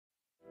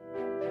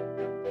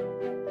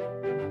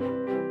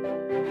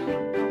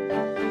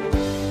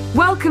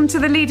Welcome to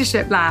the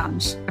Leadership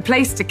Lounge, a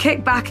place to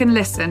kick back and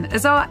listen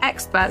as our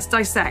experts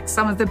dissect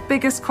some of the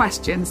biggest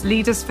questions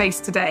leaders face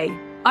today.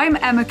 I'm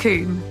Emma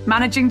Coombe,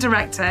 Managing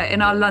Director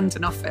in our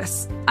London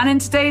office. And in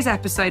today's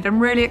episode, I'm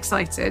really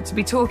excited to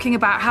be talking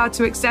about how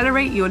to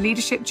accelerate your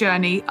leadership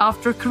journey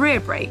after a career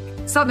break,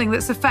 something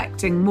that's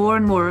affecting more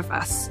and more of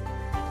us.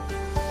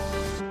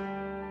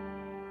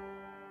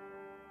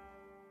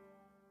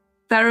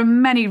 There are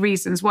many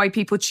reasons why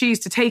people choose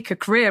to take a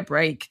career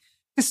break.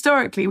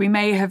 Historically, we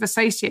may have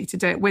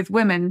associated it with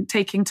women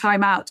taking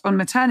time out on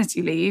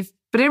maternity leave,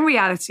 but in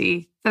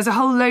reality, there's a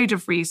whole load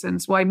of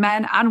reasons why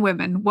men and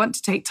women want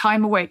to take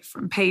time away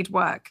from paid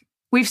work.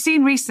 We've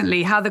seen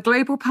recently how the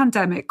global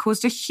pandemic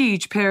caused a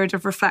huge period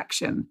of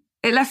reflection.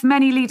 It left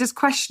many leaders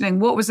questioning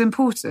what was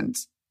important,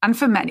 and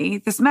for many,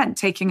 this meant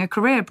taking a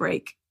career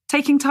break,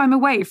 taking time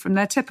away from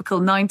their typical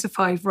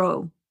 9-to-5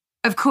 role.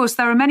 Of course,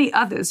 there are many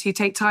others who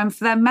take time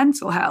for their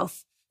mental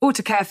health, or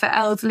to care for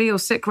elderly or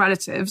sick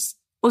relatives,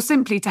 or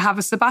simply to have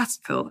a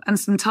sabbatical and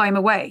some time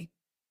away.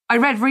 I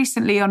read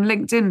recently on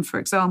LinkedIn, for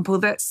example,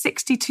 that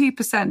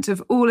 62%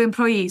 of all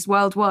employees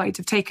worldwide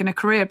have taken a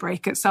career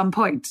break at some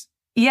point.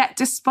 Yet,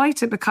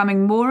 despite it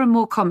becoming more and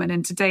more common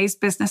in today's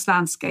business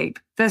landscape,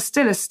 there's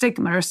still a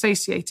stigma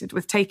associated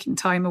with taking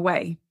time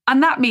away.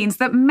 And that means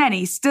that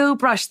many still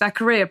brush their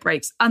career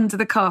breaks under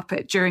the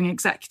carpet during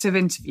executive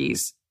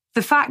interviews.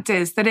 The fact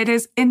is that it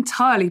is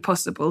entirely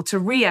possible to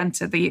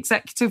re-enter the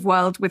executive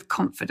world with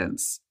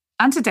confidence.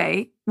 And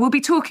today, we'll be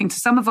talking to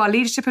some of our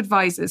leadership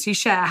advisors who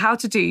share how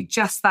to do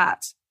just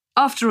that.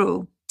 After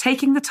all,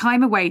 taking the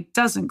time away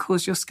doesn't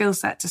cause your skill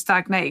set to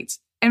stagnate.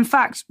 In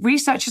fact,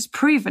 research has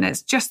proven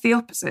it's just the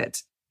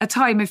opposite, a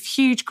time of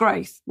huge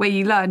growth where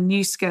you learn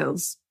new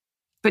skills.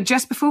 But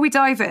just before we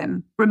dive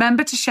in,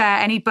 remember to share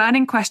any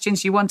burning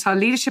questions you want our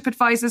leadership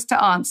advisors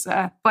to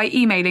answer by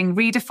emailing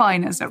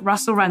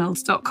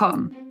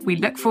redefiners@russellreynolds.com. We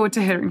look forward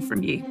to hearing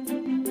from you.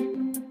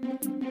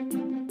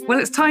 Well,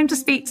 it's time to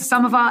speak to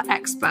some of our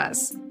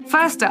experts.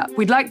 First up,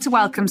 we'd like to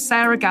welcome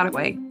Sarah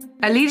Galloway,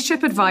 a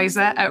leadership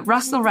advisor at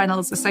Russell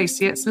Reynolds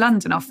Associates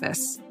London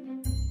office.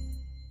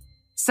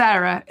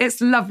 Sarah,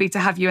 it's lovely to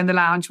have you in the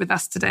lounge with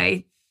us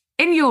today.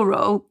 In your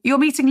role, you're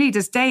meeting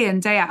leaders day in,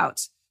 day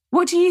out.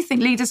 What do you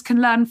think leaders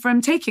can learn from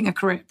taking a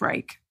career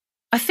break?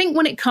 I think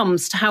when it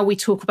comes to how we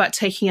talk about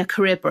taking a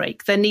career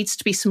break, there needs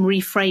to be some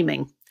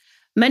reframing.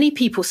 Many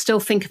people still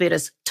think of it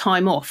as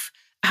time off.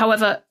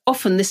 However,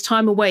 often this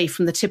time away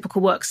from the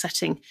typical work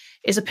setting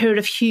is a period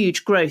of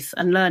huge growth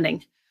and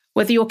learning.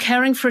 Whether you're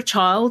caring for a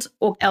child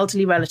or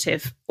elderly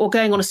relative or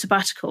going on a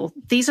sabbatical,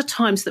 these are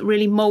times that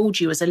really mould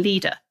you as a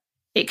leader.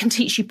 It can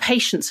teach you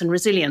patience and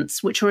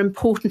resilience, which are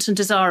important and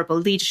desirable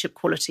leadership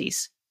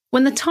qualities.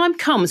 When the time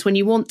comes when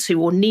you want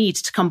to or need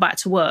to come back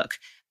to work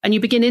and you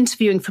begin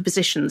interviewing for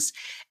positions,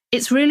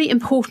 it's really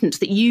important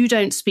that you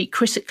don't speak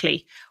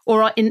critically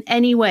or are in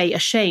any way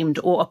ashamed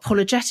or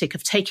apologetic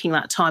of taking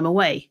that time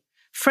away.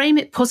 Frame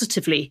it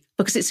positively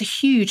because it's a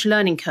huge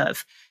learning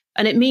curve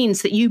and it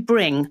means that you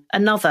bring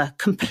another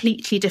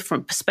completely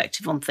different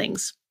perspective on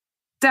things.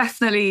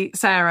 Definitely,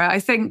 Sarah. I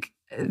think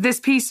this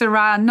piece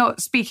around not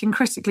speaking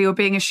critically or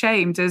being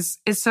ashamed is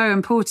so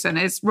important.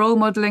 It's role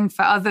modelling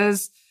for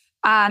others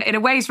and in a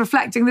way is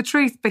reflecting the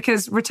truth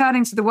because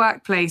returning to the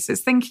workplace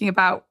is thinking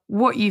about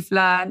what you've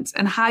learned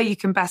and how you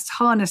can best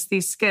harness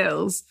these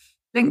skills.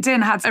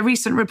 LinkedIn had a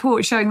recent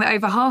report showing that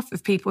over half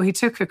of people who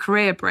took a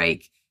career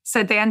break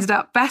said they ended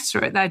up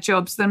better at their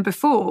jobs than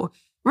before.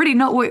 Really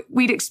not what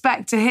we'd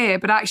expect to hear,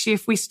 but actually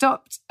if we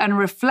stopped and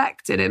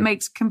reflected, it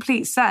makes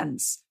complete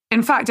sense.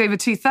 In fact, over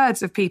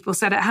 2/3 of people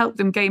said it helped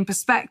them gain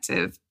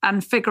perspective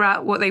and figure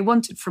out what they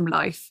wanted from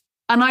life.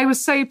 And I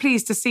was so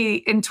pleased to see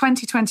in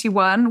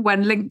 2021,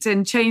 when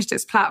LinkedIn changed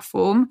its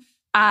platform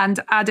and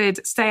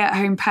added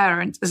stay-at-home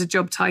parent as a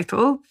job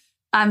title,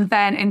 and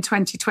then in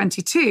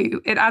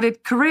 2022, it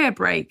added career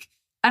break.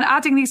 And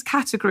adding these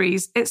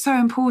categories, it's so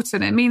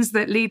important. It means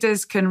that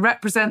leaders can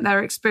represent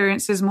their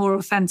experiences more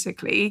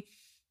authentically.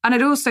 And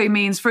it also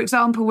means, for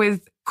example,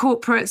 with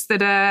corporates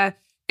that are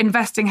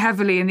investing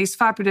heavily in these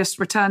fabulous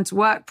return to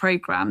work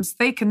programs,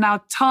 they can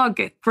now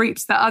target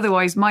groups that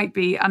otherwise might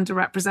be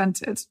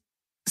underrepresented.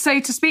 So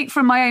to speak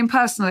from my own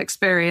personal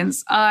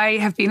experience, I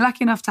have been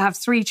lucky enough to have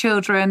 3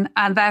 children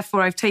and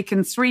therefore I've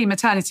taken 3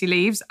 maternity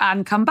leaves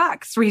and come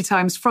back 3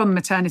 times from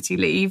maternity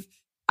leave.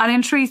 And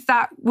in truth,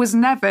 that was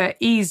never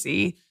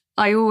easy.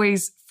 I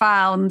always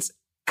found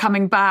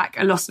coming back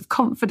a loss of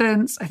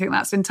confidence. I think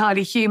that's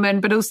entirely human,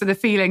 but also the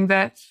feeling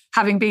that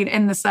having been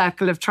in the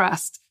circle of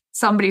trust,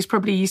 somebody's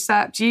probably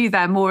usurped you.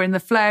 They're more in the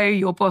flow.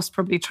 Your boss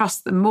probably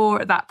trusts them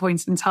more at that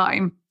point in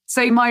time.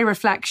 So my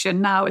reflection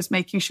now is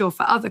making sure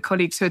for other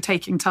colleagues who are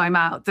taking time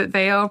out that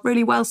they are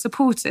really well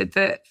supported,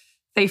 that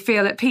they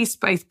feel at peace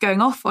both going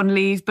off on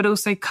leave, but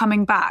also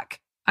coming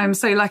back. I'm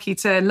so lucky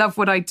to love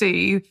what I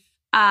do.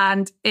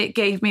 And it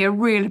gave me a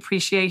real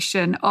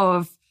appreciation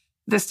of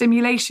the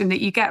stimulation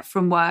that you get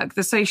from work,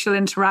 the social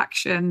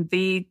interaction,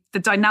 the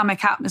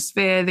dynamic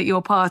atmosphere that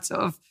you're part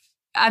of.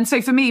 And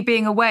so for me,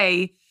 being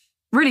away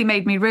really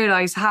made me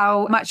realize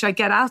how much I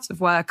get out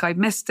of work. I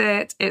missed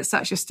it. It's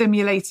such a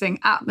stimulating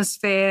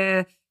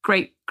atmosphere,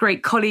 great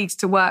colleagues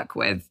to work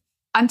with.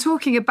 And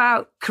talking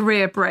about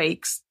career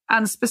breaks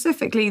and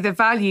specifically the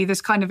value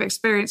this kind of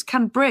experience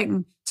can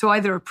bring to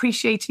either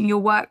appreciating your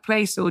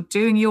workplace or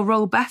doing your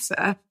role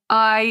better,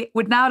 I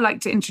would now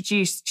like to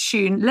introduce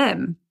Shoon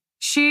Lim.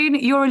 Shoon,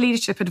 you're a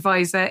leadership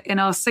advisor in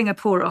our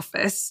Singapore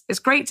office. It's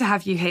great to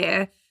have you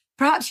here.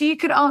 Perhaps you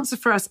could answer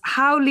for us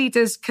how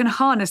leaders can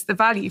harness the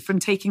value from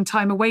taking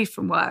time away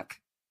from work.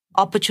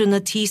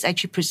 Opportunities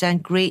actually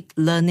present great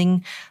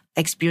learning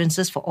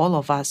experiences for all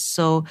of us.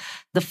 So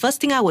the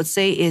first thing I would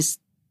say is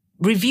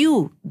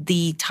review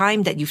the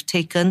time that you've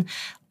taken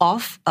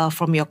off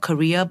from your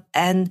career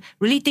and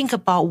really think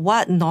about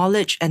what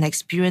knowledge and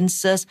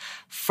experiences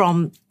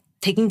from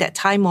taking that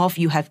time off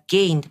you have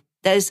gained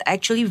that is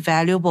actually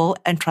valuable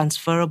and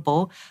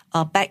transferable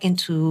back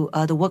into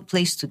the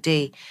workplace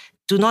today.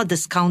 Do not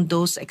discount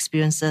those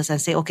experiences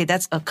and say, okay,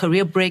 that's a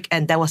career break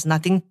and there was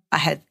nothing I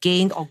had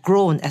gained or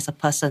grown as a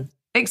person.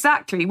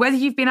 Exactly. Whether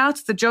you've been out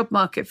of the job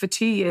market for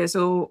 2 years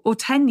or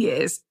 10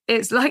 years,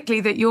 it's likely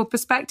that your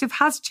perspective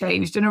has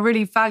changed in a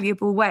really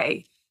valuable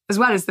way, as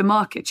well as the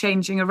market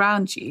changing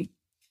around you.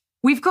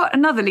 We've got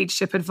another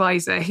leadership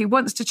advisor who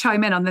wants to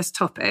chime in on this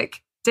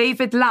topic,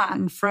 David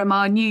Lange from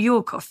our New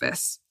York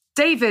office.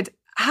 David,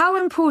 how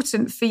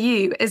important for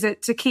you is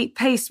it to keep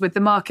pace with the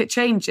market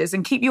changes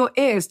and keep your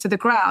ears to the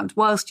ground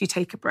whilst you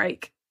take a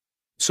break?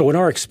 So in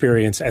our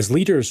experience, as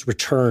leaders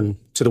return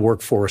to the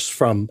workforce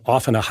from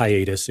often a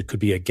hiatus, it could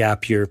be a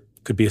gap year,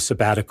 it could be a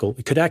sabbatical,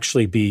 it could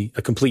actually be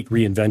a complete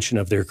reinvention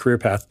of their career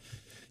path.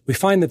 We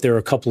find that there are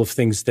a couple of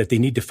things that they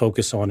need to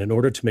focus on in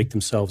order to make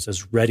themselves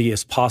as ready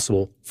as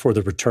possible for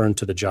the return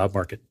to the job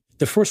market.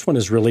 The first one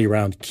is really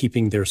around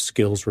keeping their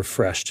skills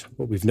refreshed.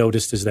 What we've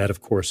noticed is that,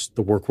 of course,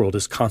 the work world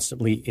is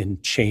constantly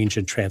in change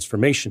and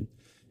transformation.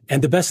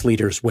 And the best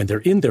leaders, when they're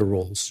in their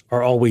roles,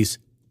 are always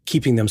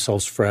keeping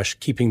themselves fresh,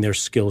 keeping their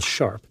skills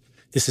sharp.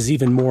 This is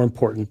even more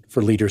important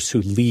for leaders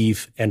who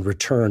leave and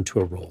return to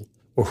a role,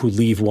 or who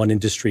leave one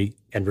industry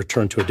and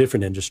return to a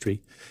different industry,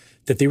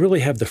 that they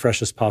really have the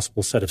freshest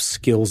possible set of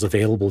skills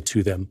available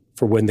to them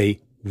for when they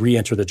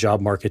re-enter the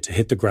job market to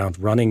hit the ground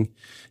running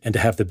and to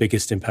have the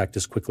biggest impact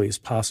as quickly as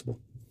possible.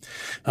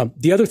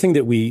 The other thing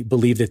that we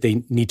believe that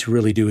they need to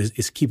really do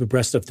is keep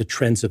abreast of the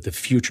trends of the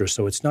future.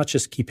 So it's not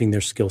just keeping their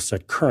skill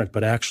set current,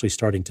 but actually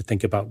starting to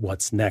think about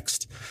what's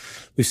next.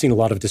 We've seen a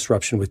lot of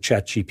disruption with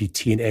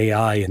ChatGPT and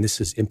AI, and this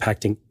is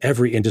impacting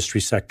every industry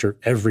sector,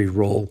 every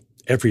role,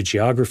 every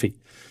geography.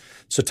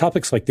 So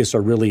topics like this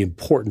are really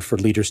important for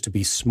leaders to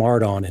be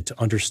smart on and to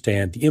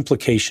understand the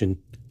implication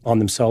on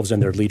themselves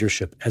and their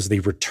leadership as they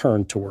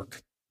return to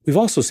work. We've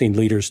also seen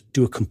leaders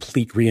do a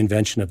complete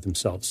reinvention of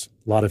themselves.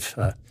 A lot of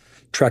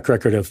track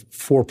record of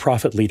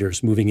for-profit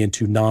leaders moving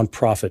into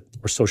nonprofit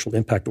or social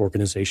impact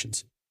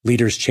organizations.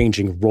 Leaders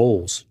changing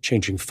roles,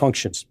 changing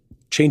functions,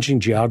 changing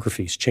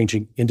geographies,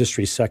 changing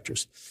industry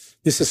sectors.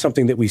 This is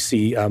something that we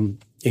see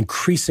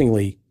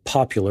increasingly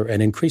popular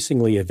and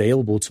increasingly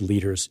available to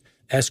leaders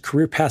as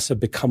career paths have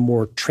become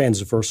more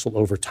transversal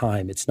over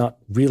time. It's not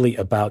really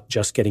about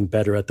just getting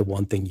better at the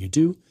one thing you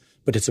do,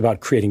 but it's about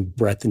creating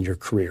breadth in your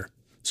career.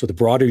 So the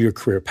broader your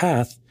career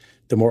path,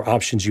 the more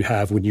options you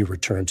have when you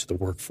return to the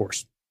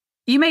workforce.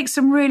 You make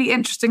some really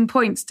interesting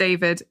points,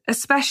 David,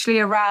 especially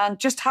around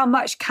just how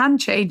much can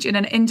change in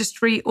an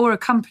industry or a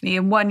company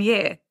in 1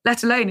 year,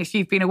 let alone if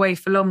you've been away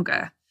for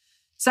longer.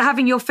 So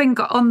having your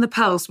finger on the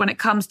pulse when it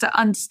comes to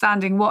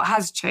understanding what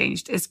has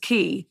changed is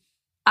key.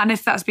 And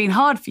if that's been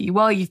hard for you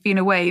while you've been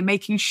away,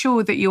 making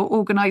sure that your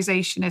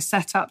organisation is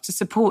set up to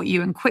support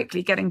you and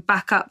quickly getting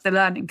back up the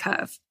learning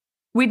curve.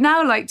 We'd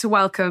now like to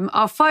welcome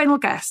our final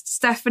guest,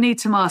 Stephanie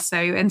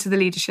Tomasso, into the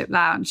Leadership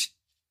Lounge.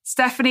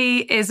 Stephanie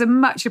is a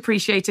much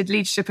appreciated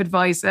leadership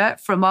advisor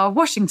from our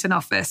Washington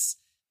office.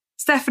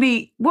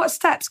 Stephanie, what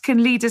steps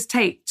can leaders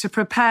take to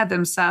prepare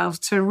themselves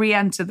to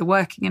re-enter the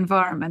working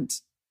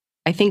environment?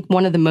 I think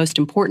one of the most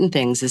important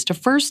things is to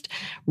first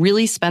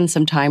really spend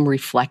some time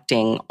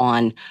reflecting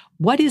on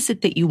what is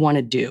it that you want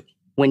to do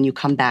when you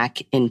come back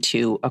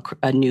into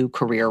a new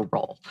career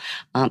role.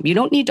 You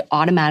don't need to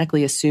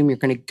automatically assume you're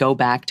going to go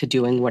back to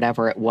doing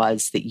whatever it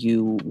was that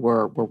you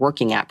were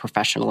working at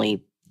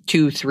professionally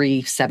 2,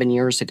 3, 7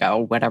 years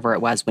ago, whatever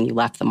it was when you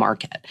left the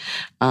market.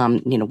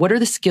 What are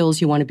the skills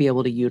you want to be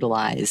able to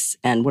utilize,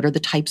 and what are the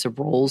types of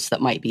roles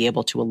that might be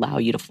able to allow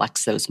you to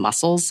flex those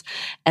muscles?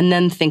 And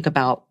then think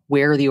about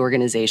where are the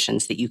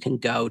organizations that you can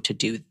go to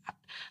do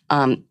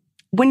that.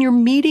 When you're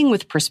meeting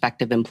with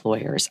prospective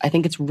employers, I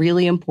think it's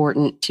really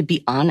important to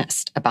be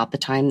honest about the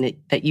time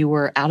that you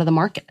were out of the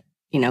market.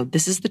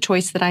 This is the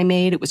choice that I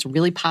made. It was a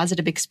really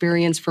positive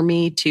experience for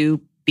me to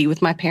be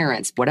with my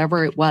parents,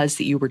 whatever it was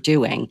that you were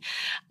doing,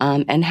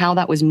 and how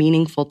that was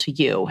meaningful to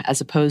you,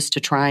 as opposed to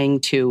trying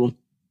to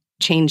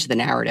change the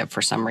narrative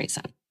for some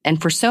reason.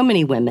 And for so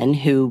many women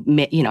who,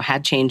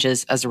 had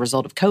changes as a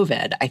result of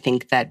COVID, I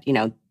think that,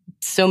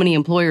 so many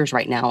employers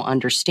right now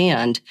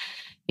understand,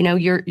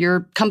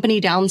 your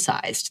company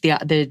downsized,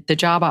 the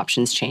job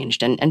options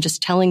changed, and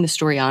just telling the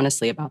story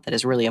honestly about that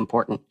is really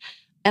important.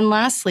 And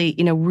lastly,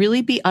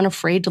 really be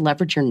unafraid to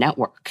leverage your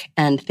network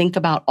and think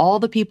about all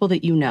the people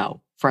that you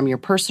know from your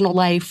personal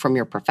life, from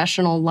your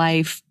professional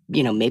life,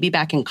 maybe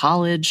back in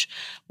college,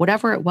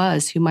 whatever it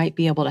was, who might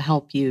be able to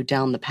help you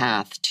down the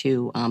path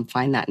to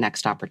find that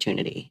next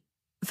opportunity.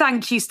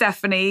 Thank you,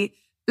 Stephanie.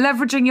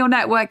 Leveraging your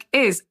network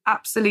is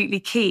absolutely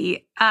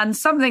key and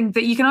something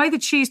that you can either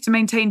choose to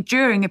maintain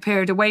during a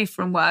period away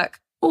from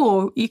work,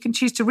 or you can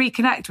choose to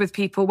reconnect with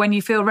people when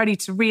you feel ready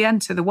to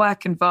re-enter the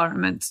work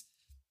environment.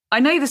 I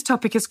know this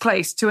topic is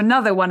close to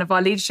another one of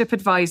our leadership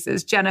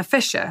advisors, Jenna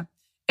Fisher.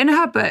 In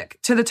her book,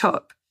 To the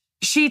Top,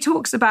 she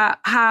talks about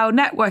how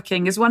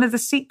networking is one of the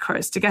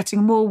secrets to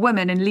getting more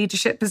women in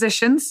leadership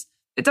positions.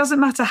 It doesn't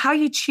matter how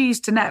you choose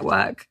to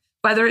network,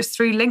 whether it's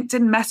through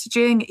LinkedIn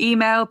messaging,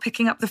 email,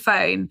 picking up the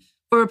phone,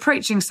 or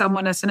approaching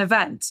someone at an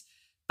event.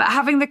 But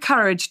having the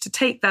courage to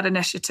take that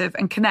initiative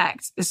and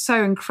connect is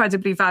so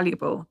incredibly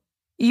valuable.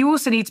 You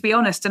also need to be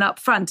honest and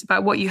upfront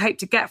about what you hope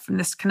to get from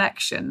this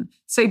connection.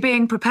 So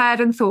being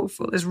prepared and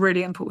thoughtful is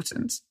really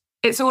important.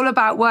 It's all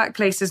about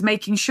workplaces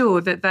making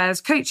sure that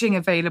there's coaching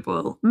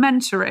available,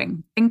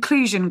 mentoring,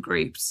 inclusion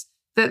groups,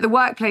 that the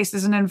workplace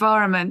is an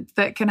environment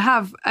that can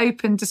have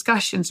open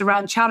discussions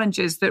around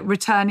challenges that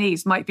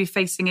returnees might be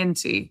facing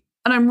into.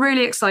 And I'm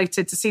really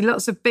excited to see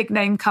lots of big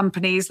name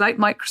companies like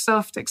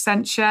Microsoft,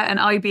 Accenture, and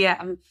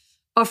IBM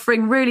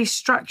offering really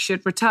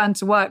structured return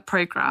to work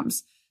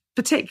programs,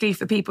 particularly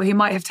for people who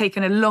might have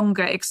taken a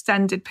longer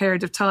extended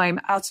period of time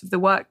out of the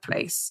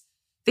workplace.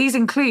 These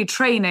include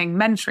training,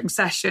 mentoring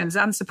sessions,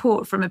 and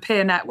support from a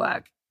peer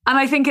network. And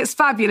I think it's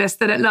fabulous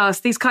that at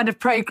last these kind of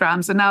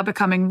programs are now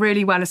becoming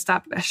really well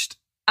established.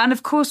 And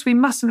of course, we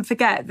mustn't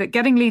forget that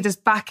getting leaders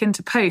back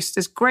into post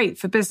is great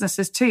for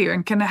businesses too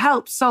and can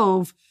help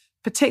solve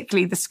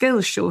particularly the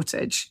skills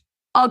shortage.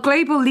 Our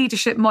Global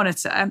Leadership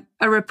Monitor,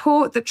 a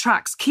report that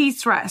tracks key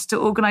threats to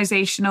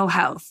organisational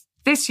health,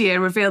 this year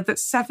revealed that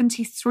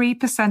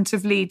 73%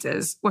 of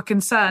leaders were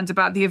concerned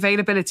about the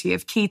availability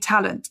of key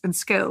talent and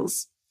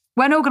skills.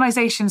 When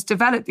organisations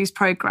develop these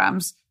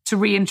programmes to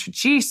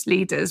reintroduce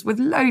leaders with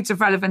loads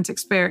of relevant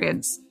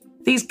experience,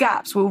 these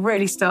gaps will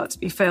really start to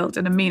be filled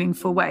in a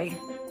meaningful way.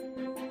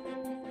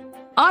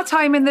 Our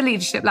time in the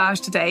Leadership Lounge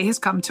today has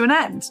come to an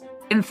end.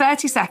 In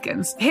 30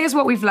 seconds, here's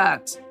what we've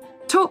learnt.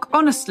 Talk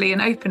honestly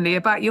and openly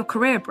about your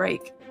career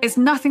break. It's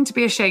nothing to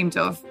be ashamed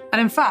of, and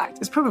in fact,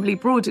 it's probably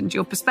broadened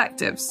your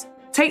perspectives.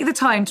 Take the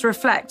time to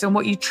reflect on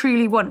what you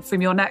truly want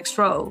from your next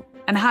role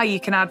and how you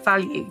can add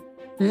value.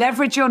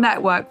 Leverage your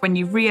network when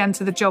you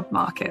re-enter the job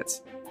market.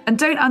 And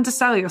don't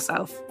undersell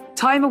yourself.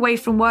 Time away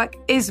from work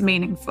is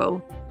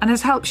meaningful and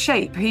has helped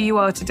shape who you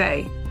are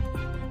today.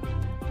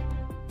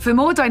 For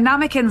more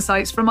dynamic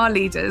insights from our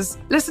leaders,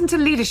 listen to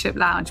Leadership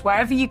Lounge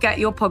wherever you get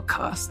your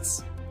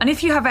podcasts. And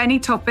if you have any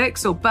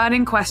topics or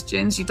burning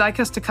questions you'd like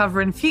us to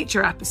cover in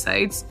future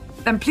episodes,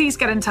 then please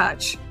get in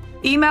touch.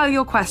 Email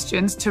your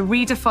questions to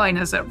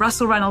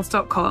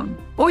redefiners@russellreynolds.com,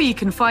 or you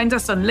can find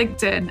us on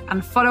LinkedIn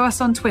and follow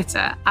us on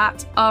Twitter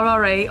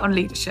 @RRA on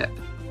Leadership.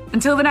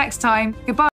 Until the next time, goodbye.